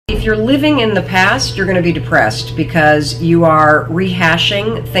if you're living in the past, you're going to be depressed because you are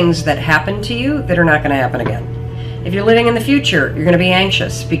rehashing things that happened to you that are not going to happen again. If you're living in the future, you're going to be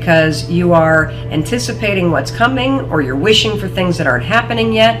anxious because you are anticipating what's coming, or you're wishing for things that aren't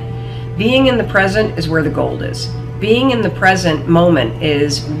happening yet. Being in the present is where the gold is. Being in the present moment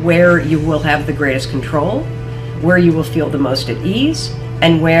is where you will have the greatest control, where you will feel the most at ease,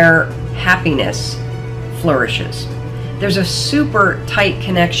 and where happiness flourishes. There's a super tight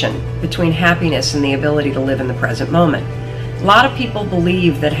connection between happiness and the ability to live in the present moment. A lot of people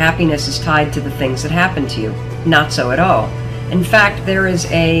believe that happiness is tied to the things that happen to you. Not so at all. In fact, there is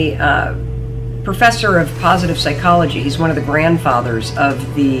a professor of positive psychology. He's one of the grandfathers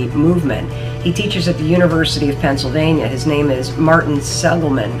of the movement. He teaches at the University of Pennsylvania. His name is Martin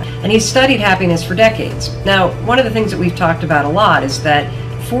Seligman, and he's studied happiness for decades. Now, one of the things that we've talked about a lot is that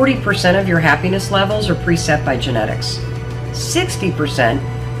 40% of your happiness levels are preset by genetics. 60%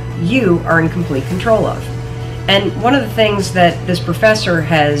 you are in complete control of. And one of the things that this professor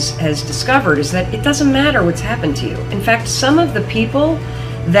has discovered is that it doesn't matter what's happened to you. In fact, some of the people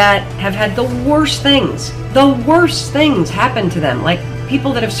that have had the worst things happen to them, like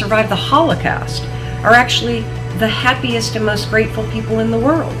people that have survived the Holocaust, are actually the happiest and most grateful people in the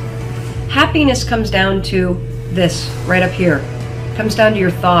world. Happiness comes down to this right up here. It comes down to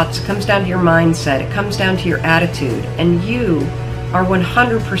your thoughts, it comes down to your mindset, it comes down to your attitude, and you are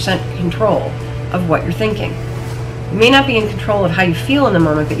 100% in control of what you're thinking. You may not be in control of how you feel in the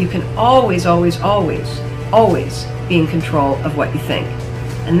moment, but you can always, always, always, always be in control of what you think.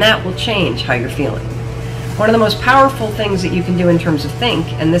 And that will change how you're feeling. One of the most powerful things that you can do in terms of think,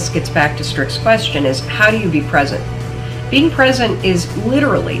 and this gets back to Strick's question, is how do you be present? Being present is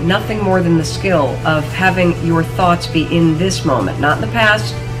literally nothing more than the skill of having your thoughts be in this moment, not in the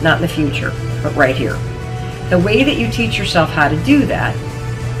past, not in the future, but right here. The way that you teach yourself how to do that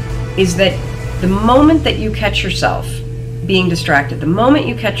is that the moment that you catch yourself being distracted, the moment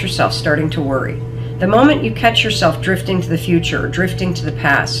you catch yourself starting to worry, the moment you catch yourself drifting to the future or drifting to the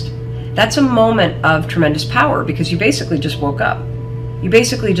past, that's a moment of tremendous power, because you basically just woke up. You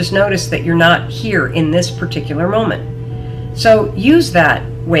basically just noticed that you're not here in this particular moment. So use that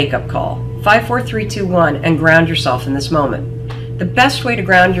wake-up call, 5, 4, 3, 2, 1, and ground yourself in this moment. The best way to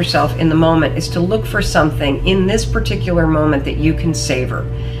ground yourself in the moment is to look for something in this particular moment that you can savor.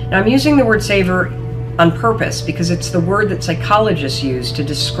 Now, I'm using the word savor on purpose because it's the word that psychologists use to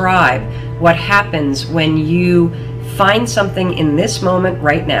describe what happens when you find something in this moment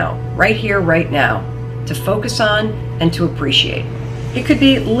right now, right here, right now, to focus on and to appreciate. It could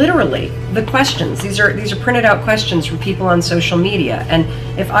be literally the questions. These are printed out questions from people on social media, and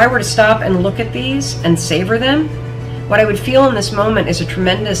if I were to stop and look at these and savor them, what I would feel in this moment is a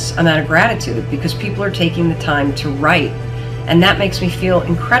tremendous amount of gratitude, because people are taking the time to write, and that makes me feel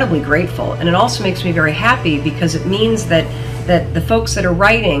incredibly grateful. And it also makes me very happy because it means that the folks that are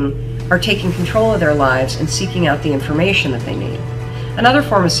writing are taking control of their lives and seeking out the information that they need. Another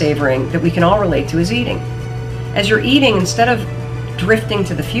form of savoring that we can all relate to is eating. As you're eating, instead of drifting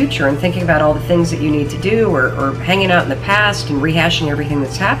to the future and thinking about all the things that you need to do, or hanging out in the past and rehashing everything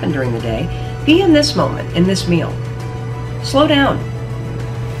that's happened during the day, be in this moment, in this meal. Slow down.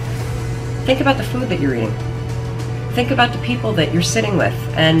 Think about the food that you're eating. Think about the people that you're sitting with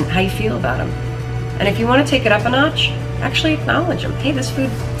and how you feel about them. And if you want to take it up a notch, actually acknowledge them. Hey, this food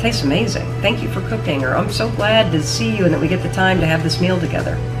tastes amazing. Thank you for cooking. Or I'm so glad to see you and that we get the time to have this meal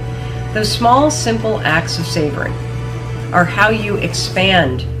together. Those small, simple acts of savoring are how you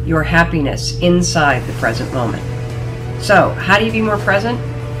expand your happiness inside the present moment. So, how do you be more present?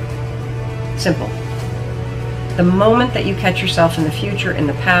 Simple. The moment that you catch yourself in the future, in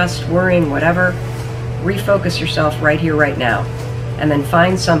the past, worrying, whatever, refocus yourself right here, right now, and then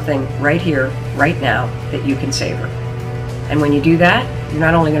find something right here, right now that you can savor. And when you do that, you're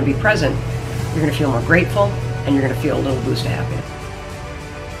not only going to be present, you're going to feel more grateful, and you're going to feel a little boost of happiness.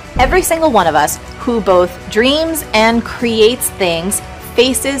 Every single one of us who both dreams and creates things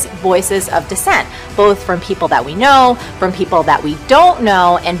faces voices of dissent, both from people that we know, from people that we don't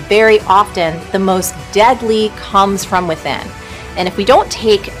know, and very often the most deadly comes from within. And if we don't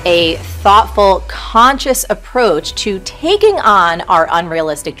take a thoughtful, conscious approach to taking on our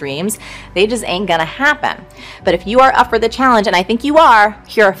unrealistic dreams, they just ain't gonna happen. But if you are up for the challenge, and I think you are,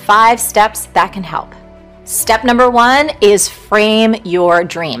 here are 5 steps that can help. Step number 1 is frame your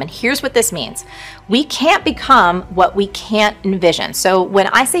dream. And here's what this means. We can't become what we can't envision. So when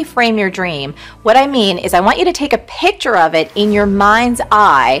I say frame your dream, what I mean is I want you to take a picture of it in your mind's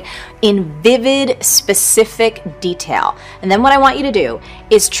eye in vivid, specific detail. And then what I want you to do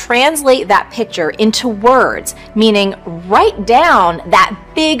is translate that picture into words, meaning write down that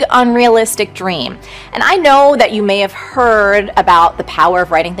big, unrealistic dream. And I know that you may have heard about the power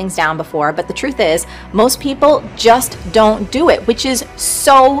of writing things down before, but the truth is most people just don't do it, which is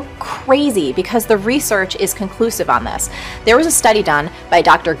so crazy because the research is conclusive on this. There was a study done by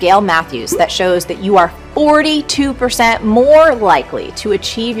Dr. Gail Matthews that shows that you are 42% more likely to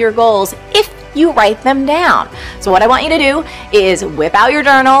achieve your goals if you write them down. So what I want you to do is whip out your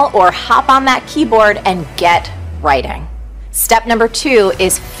journal or hop on that keyboard and get writing. Step number 2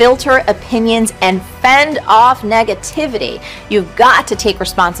 is filter opinions and fend off negativity. You've got to take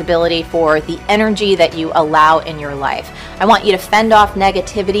responsibility for the energy that you allow in your life. I want you to fend off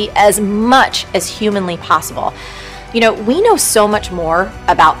negativity as much as humanly possible. You know, we know so much more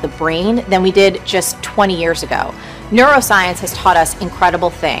about the brain than we did just 20 years ago. Neuroscience has taught us incredible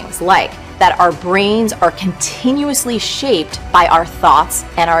things like that our brains are continuously shaped by our thoughts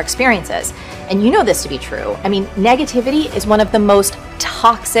and our experiences. And you know this to be true. I mean, negativity is one of the most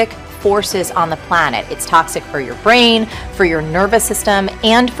toxic forces on the planet. It's toxic for your brain, for your nervous system,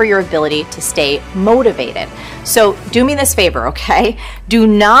 and for your ability to stay motivated. So do me this favor, okay? Do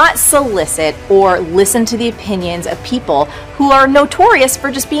not solicit or listen to the opinions of people who are notorious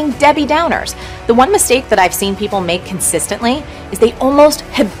for just being Debbie Downers. The one mistake that I've seen people make consistently is they almost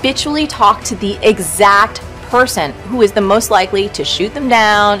habitually talk to the exact person who is the most likely to shoot them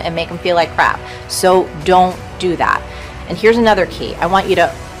down and make them feel like crap. So don't do that. And here's another key. I want you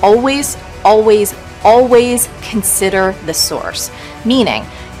to always, always, always consider the source. Meaning,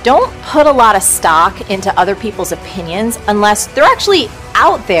 don't put a lot of stock into other people's opinions unless they're actually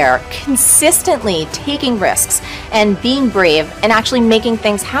out there consistently taking risks and being brave and actually making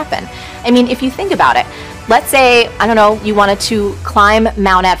things happen. I mean, if you think about it, let's say, I don't know, you wanted to climb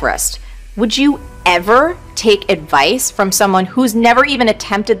Mount Everest. Would you ever take advice from someone who's never even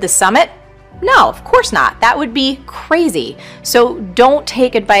attempted the summit? No, of course not. That would be crazy. So don't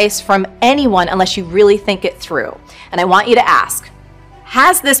take advice from anyone unless you really think it through. And I want you to ask,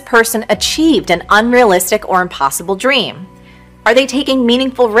 has this person achieved an unrealistic or impossible dream? Are they taking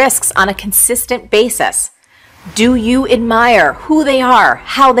meaningful risks on a consistent basis? Do you admire who they are,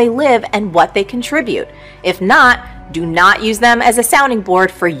 how they live, and what they contribute? If not, do not use them as a sounding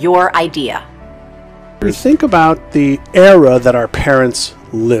board for your idea. We think about the era that our parents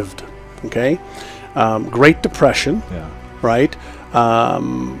lived, okay? Great Depression, right?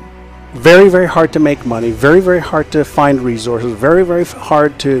 Very, very hard to make money, very, very hard to find resources, very, very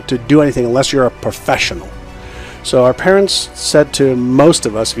hard to do anything unless you're a professional. So our parents said to most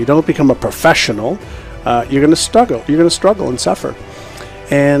of us, if you don't become a professional, you're going to struggle. You're going to struggle and suffer.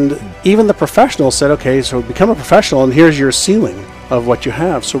 And even the professionals said, okay, so become a professional and here's your ceiling of what you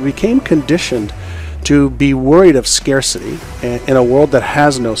have. So we became conditioned to be worried of scarcity in a world that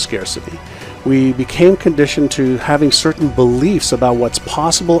has no scarcity. We became conditioned to having certain beliefs about what's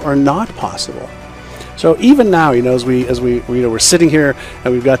possible or not possible. So even now, you know, as we we're sitting here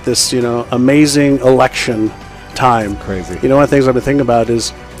and we've got this, you know, amazing election time. Crazy. You know, one of the things I've been thinking about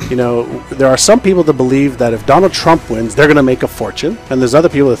is, you know, there are some people that believe that if Donald Trump wins, they're going to make a fortune, and there's other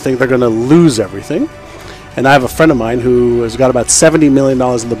people that think they're going to lose everything. And I have a friend of mine who has got about $70 million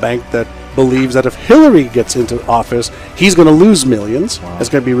in the bank that believes that if Hillary gets into office, he's going to lose millions. Wow. It's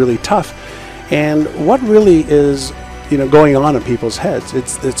going to be really tough. And what really is, you know, going on in people's heads?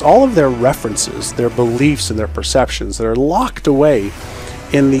 It's all of their references, their beliefs, and their perceptions that are locked away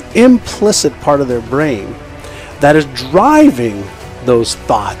in the implicit part of their brain that is driving those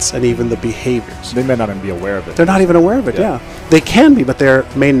thoughts and even the behaviors. They may not even be aware of it. They're not even aware of it. Yeah. They can be, but they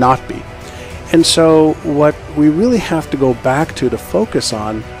may not be. And so what we really have to go back to focus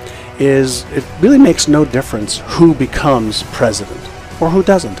on is it really makes no difference who becomes president or who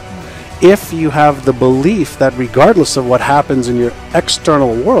doesn't. If you have the belief that regardless of what happens in your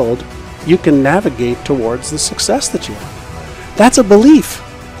external world, you can navigate towards the success that you want. That's a belief.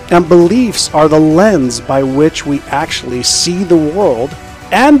 And beliefs are the lens by which we actually see the world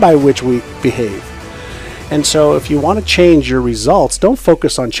and by which we behave. And so if you want to change your results, don't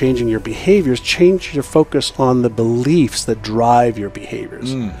focus on changing your behaviors, change your focus on the beliefs that drive your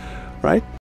behaviors. Right?